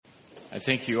I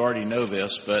think you already know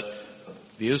this, but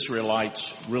the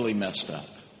Israelites really messed up.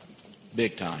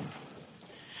 Big time.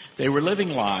 They were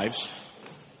living lives,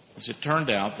 as it turned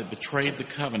out, that betrayed the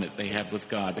covenant they had with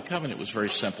God. The covenant was very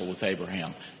simple with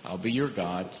Abraham. I'll be your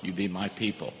God, you be my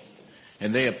people.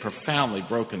 And they had profoundly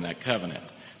broken that covenant.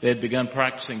 They had begun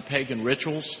practicing pagan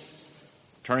rituals,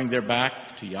 turning their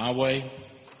back to Yahweh.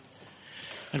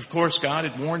 And of course, God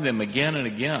had warned them again and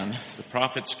again. The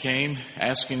prophets came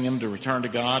asking them to return to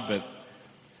God, but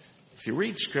if you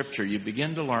read Scripture, you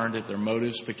begin to learn that their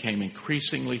motives became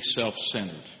increasingly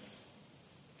self-centered.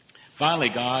 Finally,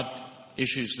 God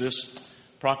issues this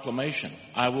proclamation: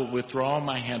 I will withdraw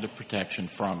my hand of protection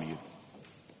from you.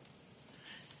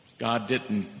 God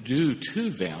didn't do to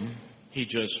them, he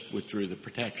just withdrew the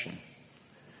protection.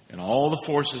 And all the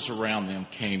forces around them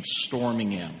came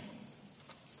storming in.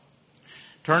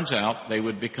 Turns out they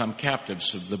would become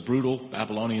captives of the brutal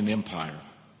Babylonian Empire.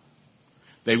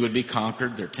 They would be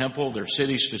conquered, their temple, their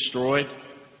cities destroyed.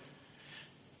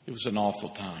 It was an awful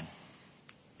time.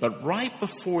 But right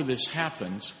before this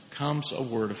happens comes a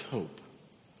word of hope.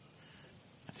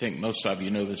 I think most of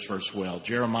you know this verse well.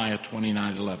 Jeremiah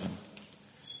 29:11.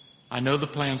 I know the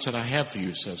plans that I have for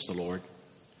you, says the Lord.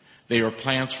 They are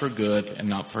plans for good and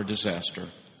not for disaster,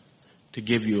 to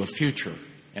give you a future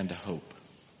and a hope.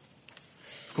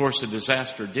 Of course, the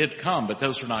disaster did come, but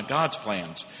those were not God's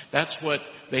plans. That's what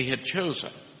they had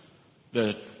chosen,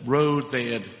 the road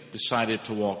they had decided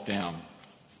to walk down.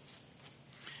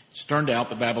 It's turned out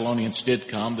the Babylonians did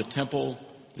come. The temple,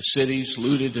 the cities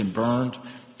looted and burned,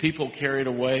 people carried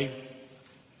away,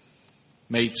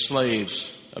 made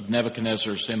slaves of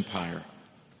Nebuchadnezzar's empire.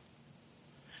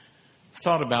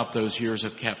 Thought about those years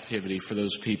of captivity for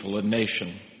those people, a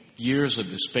nation, years of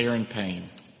despairing pain.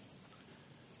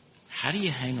 How do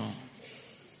you hang on?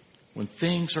 When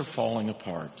things are falling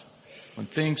apart, when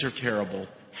things are terrible,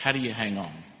 how do you hang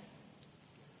on?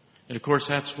 And of course,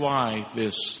 that's why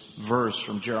this verse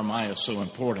from Jeremiah is so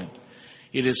important.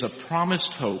 It is a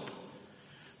promised hope,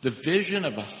 the vision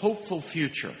of a hopeful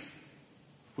future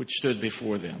which stood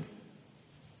before them.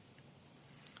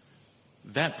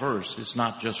 That verse is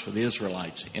not just for the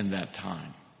Israelites in that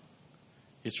time.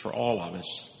 It's for all of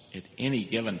us at any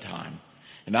given time.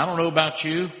 And I don't know about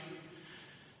you,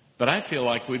 but I feel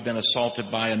like we've been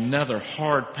assaulted by another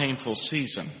hard, painful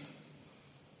season.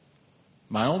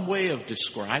 My own way of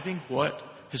describing what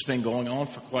has been going on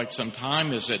for quite some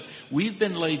time is that we've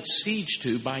been laid siege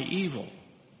to by evil,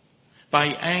 by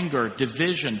anger,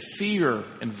 division, fear,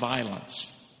 and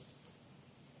violence.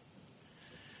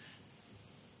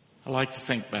 I like to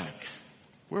think back.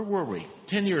 Where were we?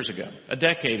 10 years ago, a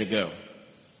decade ago.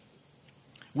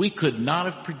 We could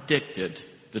not have predicted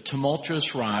the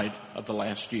tumultuous ride of the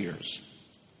last years.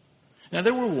 Now,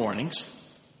 there were warnings,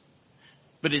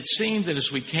 but it seemed that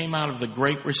as we came out of the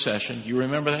Great Recession, you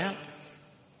remember that?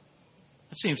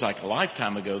 It seems like a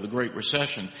lifetime ago, the Great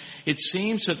Recession. It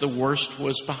seems that the worst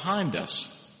was behind us,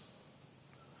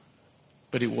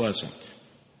 but it wasn't.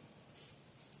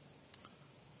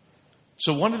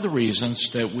 So one of the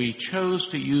reasons that we chose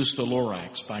to use the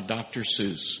Lorax by Dr.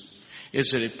 Seuss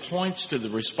is that it points to the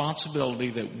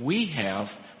responsibility that we have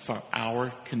for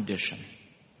our condition.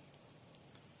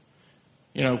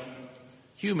 You know,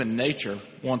 human nature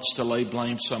wants to lay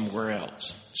blame somewhere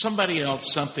else. Somebody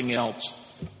else, something else.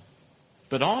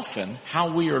 But often,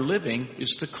 how we are living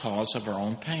is the cause of our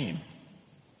own pain.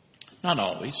 Not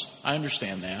always. I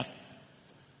understand that.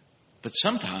 But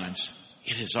sometimes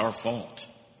it is our fault.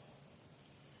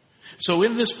 So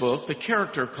in this book, the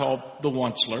character called the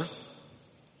Onceler,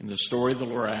 in the story of the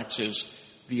Lorax, is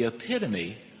the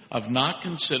epitome of not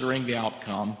considering the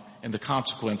outcome and the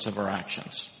consequence of our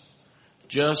actions.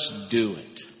 Just do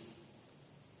it.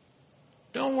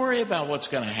 Don't worry about what's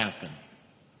going to happen.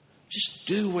 Just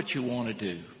do what you want to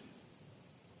do.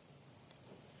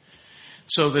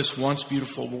 So this once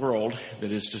beautiful world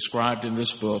that is described in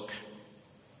this book,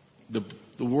 the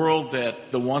world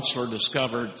that the Onceler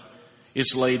discovered,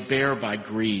 is laid bare by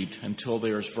greed until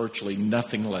there is virtually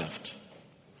nothing left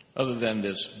other than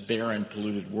this barren,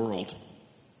 polluted world.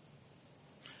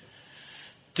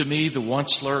 To me, the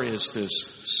Onceler is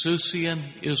this Seussian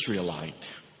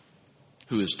Israelite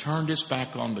who has turned his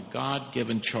back on the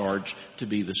God-given charge to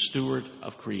be the steward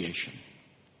of creation.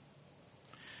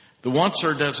 The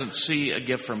Onceler doesn't see a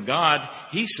gift from God,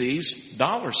 he sees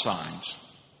dollar signs.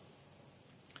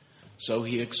 So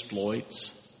he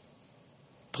exploits,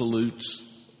 pollutes,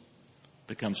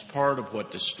 becomes part of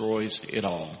what destroys it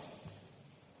all.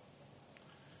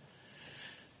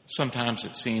 Sometimes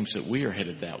it seems that we are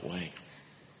headed that way.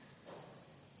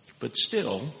 But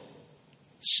still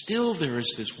there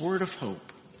is this word of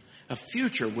hope, a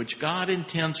future which God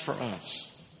intends for us.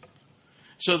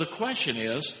 So the question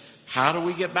is, how do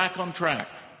we get back on track?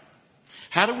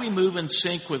 How do we move in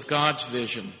sync with God's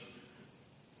vision?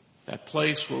 That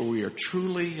place where we are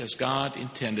truly, as God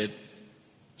intended,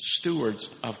 stewards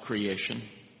of creation,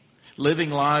 living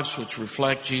lives which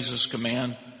reflect Jesus'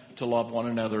 command to love one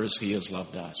another as He has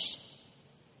loved us.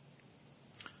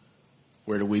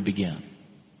 Where do we begin?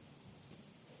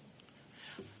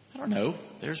 I don't know.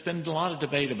 There's been a lot of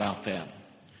debate about that.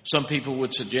 Some people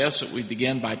would suggest that we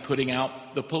begin by putting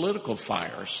out the political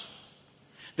fires,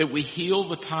 that we heal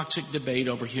the toxic debate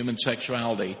over human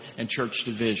sexuality and church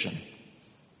division.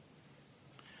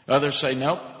 Others say,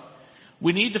 nope,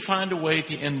 we need to find a way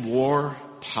to end war,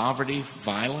 poverty,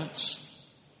 violence.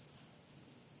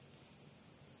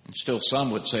 And still some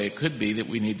would say it could be that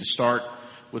we need to start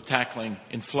with tackling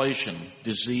inflation,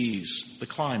 disease, the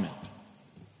climate.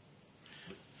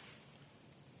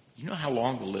 You know how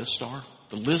long the lists are?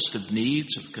 The list of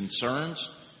needs, of concerns.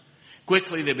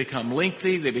 Quickly they become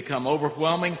lengthy, they become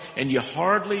overwhelming, and you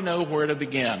hardly know where to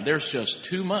begin. There's just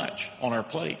too much on our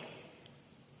plate.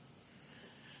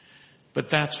 But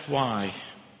that's why,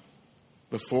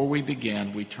 before we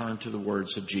begin, we turn to the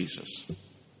words of Jesus.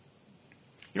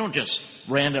 You don't just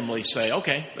randomly say,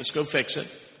 okay, let's go fix it.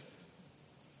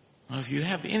 Well, if you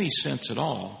have any sense at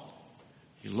all,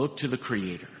 you look to the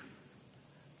Creator,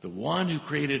 the one who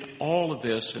created all of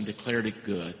this and declared it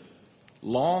good,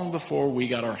 long before we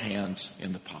got our hands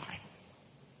in the pie.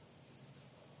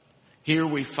 Here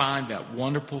we find that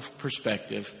wonderful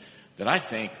perspective that I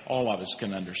think all of us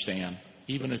can understand,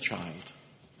 even a child.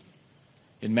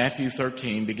 In Matthew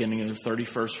 13, beginning in the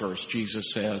 31st verse,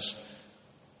 Jesus says,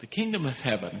 the kingdom of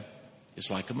heaven is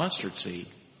like a mustard seed.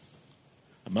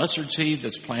 A mustard seed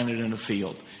that's planted in a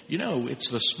field. You know,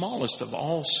 it's the smallest of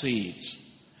all seeds,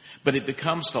 but it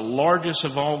becomes the largest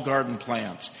of all garden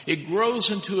plants. It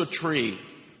grows into a tree,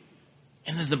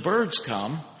 and then the birds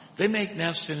come. They make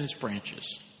nests in its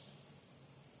branches.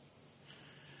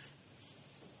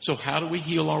 So how do we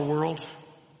heal our world?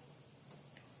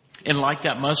 And like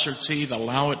that mustard seed,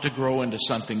 allow it to grow into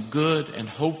something good and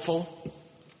hopeful?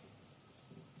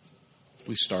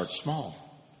 We start small.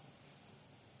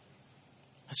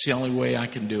 That's the only way I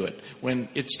can do it. When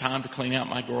it's time to clean out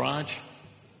my garage,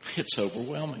 it's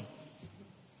overwhelming.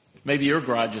 Maybe your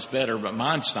garage is better, but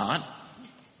mine's not.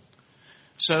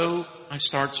 So I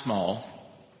start small.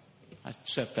 I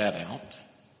set that out.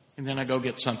 And then I go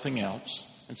get something else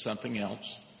and something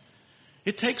else.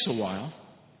 It takes a while,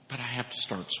 but I have to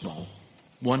start small,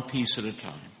 one piece at a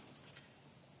time.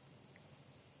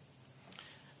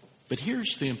 But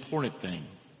here's the important thing.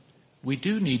 We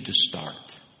do need to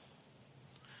start.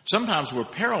 Sometimes we're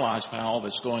paralyzed by all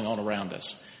that's going on around us.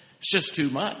 It's just too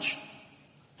much.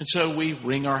 And so we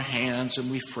wring our hands and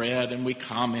we fret and we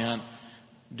comment,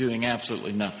 doing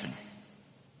absolutely nothing.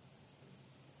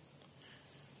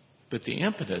 But the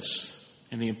impetus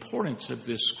and the importance of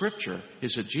this scripture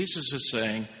is that Jesus is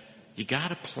saying, you got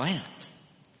to plant.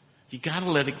 You got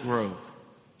to let it grow.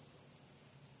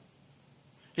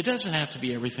 It doesn't have to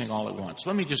be everything all at once.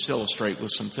 Let me just illustrate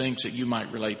with some things that you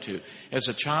might relate to. As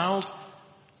a child,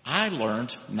 I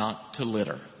learned not to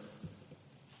litter.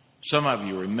 Some of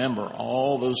you remember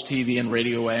all those TV and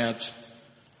radio ads.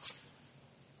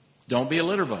 Don't be a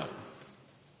litter bug.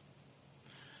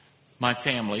 My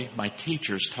family, my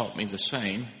teachers taught me the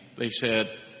same. They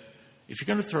said, if you're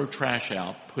going to throw trash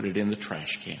out, put it in the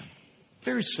trash can.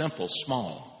 Very simple,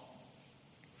 small.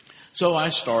 So I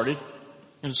started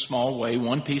in a small way,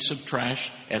 one piece of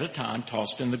trash at a time,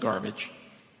 tossed in the garbage.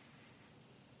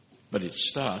 But it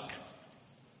stuck.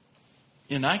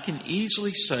 And I can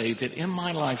easily say that in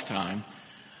my lifetime,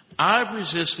 I've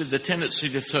resisted the tendency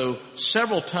to throw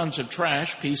several tons of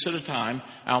trash, piece at a time,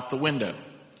 out the window.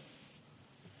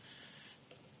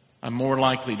 I'm more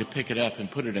likely to pick it up and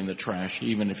put it in the trash,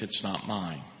 even if it's not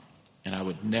mine. And I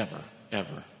would never,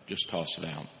 ever just toss it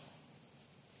out.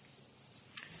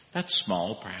 That's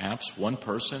small, perhaps, one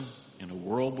person in a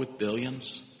world with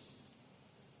billions.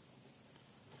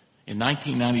 In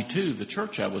 1992, the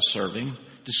church I was serving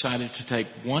decided to take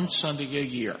one Sunday a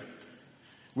year.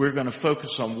 We're going to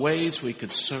focus on ways we could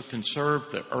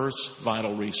conserve the earth's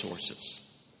vital resources.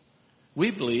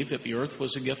 We believed that the earth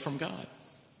was a gift from God.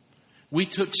 We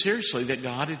took seriously that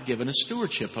God had given us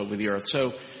stewardship over the earth.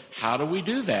 So how do we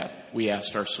do that? We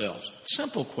asked ourselves.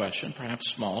 Simple question,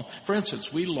 perhaps small. For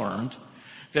instance, we learned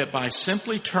that by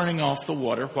simply turning off the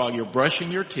water while you're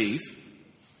brushing your teeth,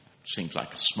 seems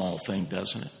like a small thing,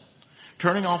 doesn't it?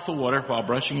 Turning off the water while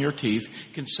brushing your teeth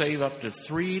can save up to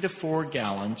 3 to 4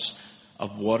 gallons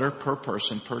of water per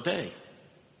person per day.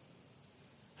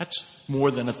 That's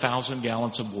more than 1,000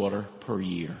 gallons of water per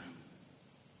year.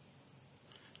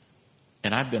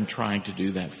 And I've been trying to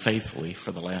do that faithfully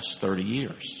for the last 30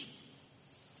 years.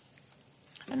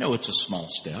 I know it's a small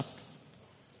step,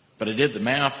 but I did the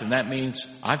math, and that means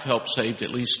I've helped save at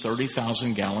least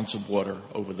 30,000 gallons of water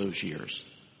over those years.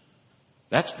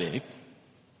 That's big.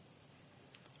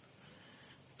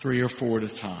 3 or 4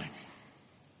 at a time.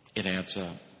 It adds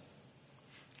up.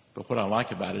 But what I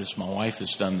like about it is my wife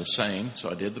has done the same, so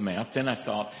I did the math. Then I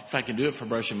thought, if I can do it for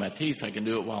brushing my teeth, I can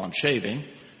do it while I'm shaving.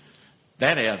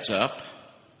 That adds up.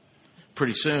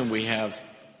 Pretty soon we have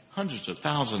hundreds of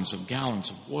thousands of gallons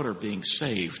of water being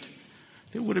saved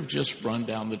that would have just run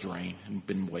down the drain and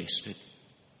been wasted.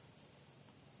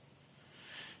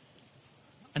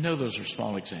 I know those are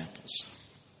small examples,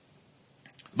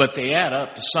 but they add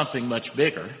up to something much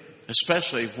bigger,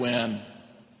 especially when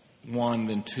 1,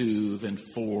 then 2, then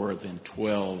 4, then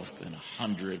 12, then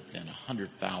 100, then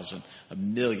 100,000,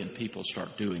 1,000,000 people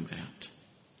start doing that.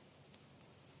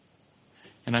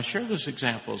 And I share those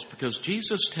examples because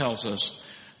Jesus tells us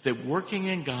that working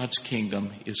in God's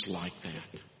kingdom is like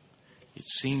that. It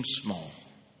seems small,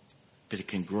 but it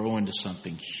can grow into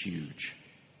something huge.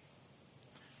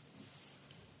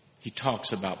 He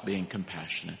talks about being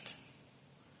compassionate.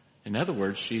 In other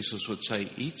words, Jesus would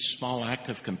say each small act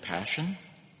of compassion,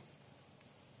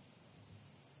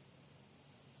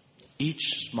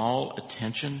 each small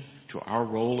attention to our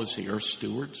role as the earth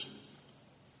stewards,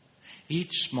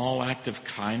 each small act of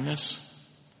kindness,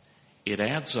 it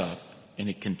adds up and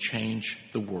it can change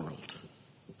the world.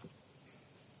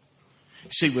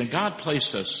 See, when God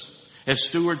placed us as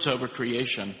stewards over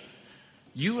creation,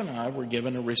 you and I were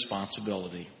given a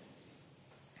responsibility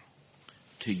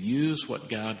to use what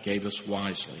God gave us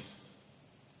wisely,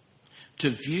 to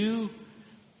view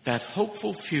that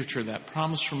hopeful future, that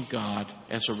promise from God,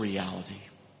 as a reality.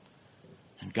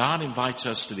 And God invites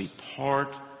us to be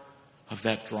part of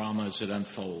that drama as it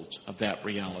unfolds, of that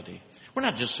reality. We're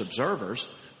not just observers.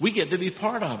 We get to be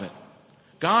part of it.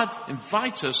 God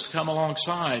invites us to come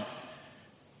alongside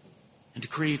and to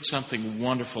create something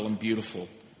wonderful and beautiful.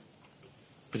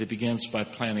 But it begins by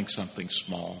planting something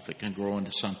small that can grow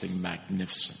into something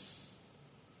magnificent.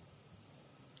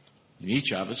 And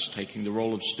each of us, taking the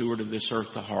role of steward of this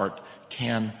earth to heart,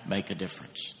 can make a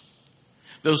difference.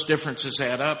 Those differences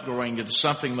add up, growing into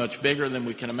something much bigger than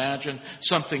we can imagine,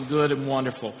 something good and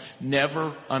wonderful.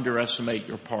 Never underestimate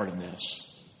your part in this.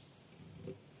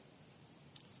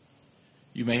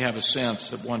 You may have a sense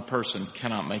that one person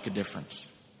cannot make a difference.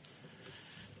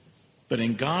 But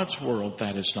in God's world,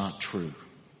 that is not true.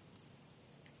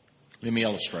 Let me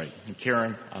illustrate. And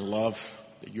Karen, I love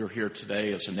that you're here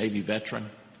today as a Navy veteran,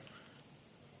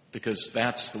 because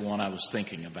that's the one I was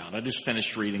thinking about. I just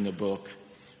finished reading a book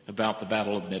about the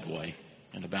Battle of Midway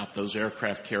and about those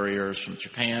aircraft carriers from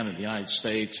Japan and the United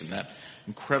States and that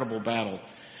incredible battle.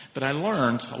 But I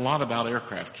learned a lot about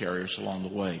aircraft carriers along the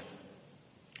way.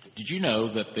 Did you know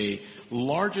that the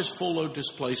largest full-load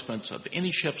displacements of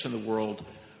any ships in the world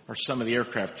are some of the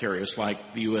aircraft carriers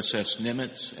like the USS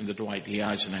Nimitz and the Dwight D.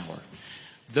 Eisenhower?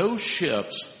 Those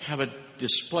ships have a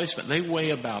displacement. They weigh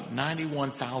about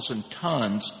 91,000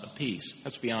 tons apiece.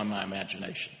 That's beyond my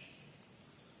imagination.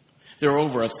 They're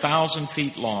over 1,000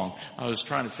 feet long. I was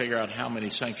trying to figure out how many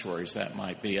sanctuaries that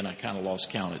might be, and I kind of lost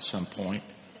count at some point.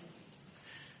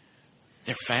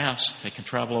 They're fast. They can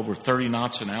travel over 30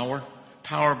 knots an hour.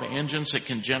 Powered by engines that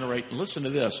can generate, and listen to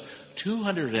this,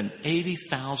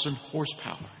 280,000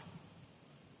 horsepower.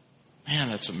 Man,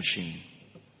 that's a machine.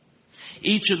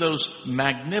 Each of those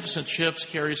magnificent ships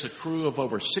carries a crew of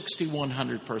over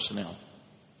 6,100 personnel.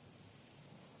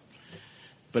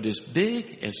 But as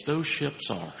big as those ships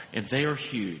are, and they are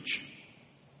huge,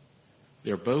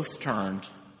 they're both turned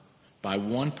by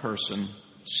one person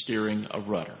steering a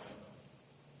rudder.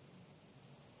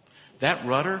 That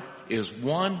rudder is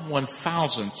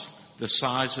 1/1,000th the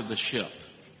size of the ship.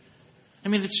 I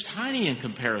mean, it's tiny in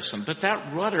comparison, but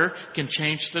that rudder can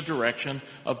change the direction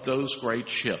of those great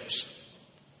ships.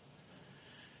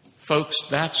 Folks,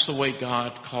 that's the way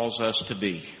God calls us to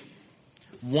be.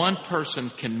 One person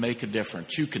can make a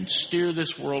difference. You can steer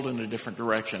this world in a different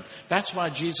direction. That's why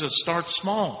Jesus starts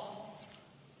small.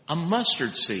 A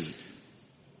mustard seed.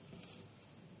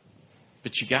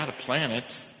 But you got to plant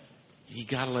it. You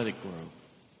got to let it grow.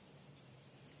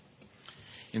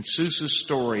 In Susa's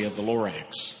story of the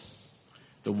Lorax,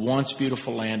 the once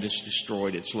beautiful land is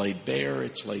destroyed. It's laid bare.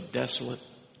 It's laid desolate.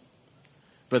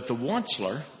 But the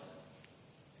onceler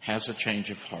has a change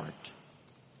of heart.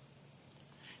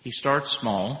 He starts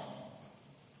small,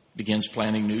 begins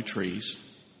planting new trees.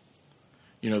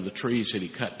 You know, the trees that he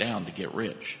cut down to get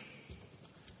rich.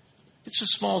 It's a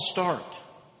small start,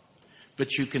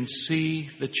 but you can see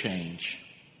the change.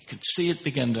 You can see it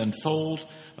begin to unfold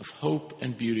of hope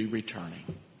and beauty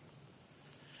returning.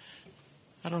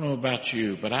 I don't know about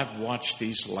you, but I've watched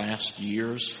these last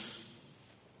years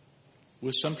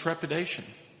with some trepidation,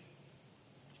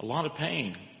 a lot of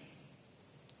pain.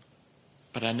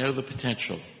 But I know the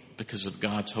potential because of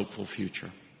God's hopeful future.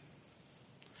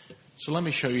 So let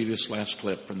me show you this last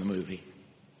clip from the movie,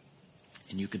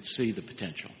 and you can see the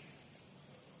potential.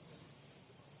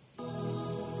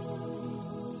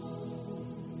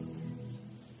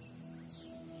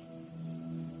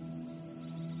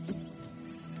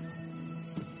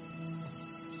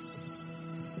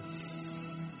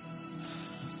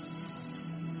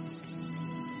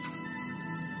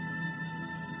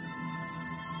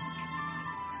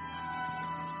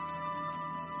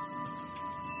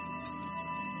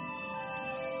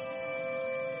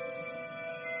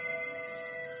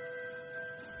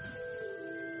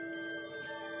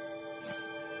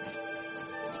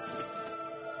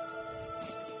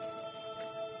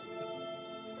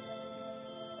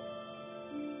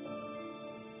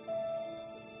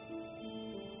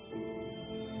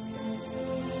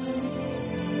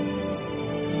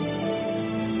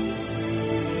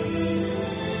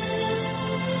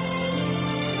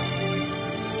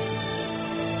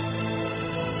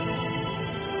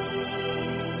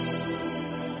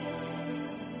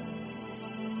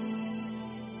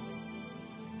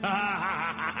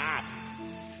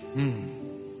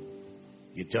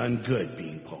 You done good,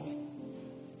 Beanpole.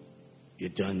 You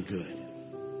done good.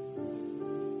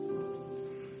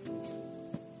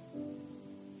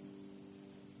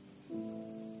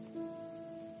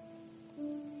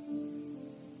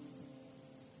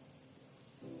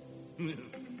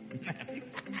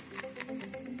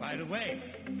 By the way,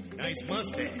 nice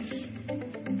mustache.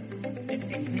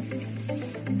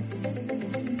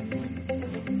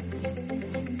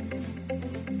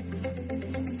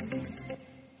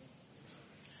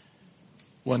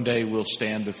 One day we'll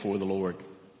stand before the Lord.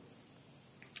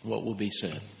 What will be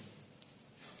said?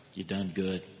 You done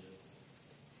good.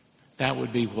 That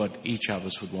would be what each of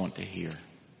us would want to hear.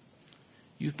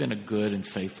 You've been a good and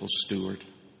faithful steward,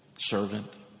 servant,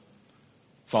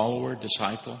 follower,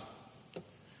 disciple.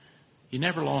 You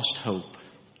never lost hope.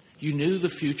 You knew the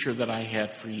future that I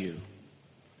had for you.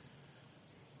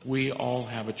 We all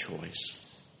have a choice.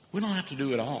 We don't have to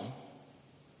do it all,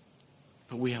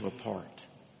 but we have a part.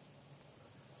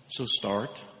 So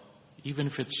start, even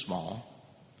if it's small.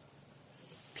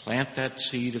 Plant that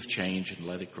seed of change and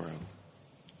let it grow.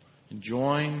 And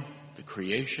join the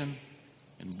creation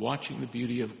and watching the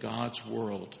beauty of God's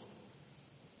world,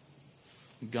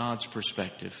 God's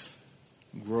perspective,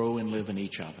 grow and live in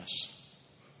each of us.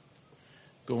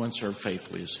 Go and serve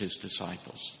faithfully as His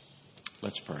disciples.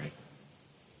 Let's pray.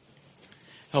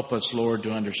 Help us, Lord,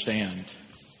 to understand,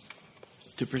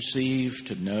 to perceive,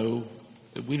 to know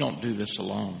that we don't do this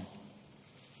alone.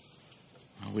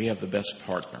 We have the best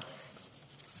partner,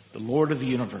 the Lord of the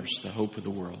universe, the hope of the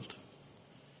world.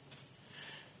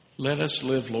 Let us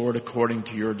live, Lord, according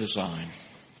to your design,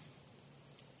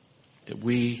 that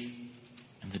we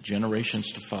and the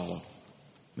generations to follow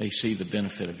may see the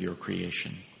benefit of your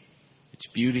creation, its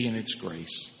beauty and its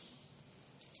grace,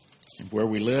 and where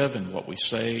we live and what we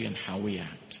say and how we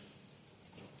act.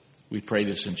 We pray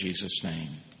this in Jesus' name.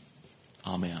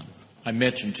 Amen. I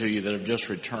mentioned to you that I've just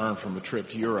returned from a trip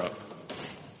to Europe.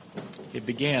 It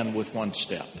began with one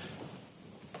step.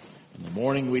 In the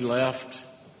morning we left,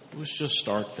 it was just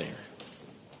start there.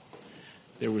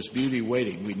 There was beauty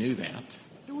waiting, we knew that.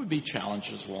 There would be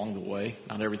challenges along the way.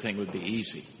 Not everything would be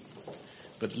easy.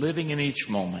 But living in each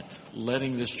moment,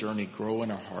 letting this journey grow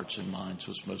in our hearts and minds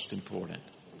was most important.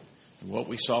 And what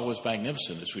we saw was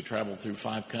magnificent as we traveled through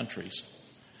 5 countries.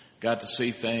 Got to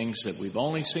see things that we've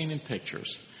only seen in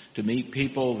pictures, to meet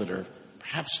people that are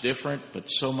perhaps different, but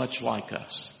so much like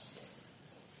us.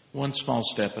 One small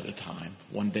step at a time,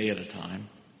 one day at a time.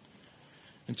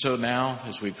 And so now,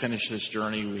 as we finish this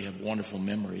journey, we have wonderful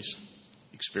memories,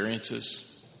 experiences,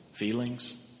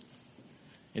 feelings,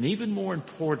 and even more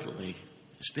importantly,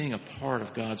 is being a part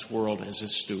of God's world as a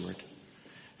steward,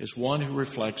 as one who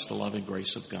reflects the love and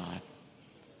grace of God.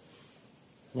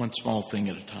 One small thing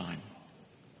at a time.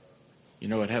 You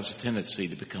know, it has a tendency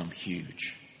to become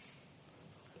huge.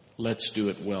 Let's do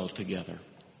it well together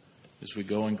as we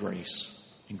go in grace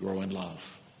and grow in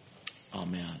love.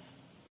 Amen.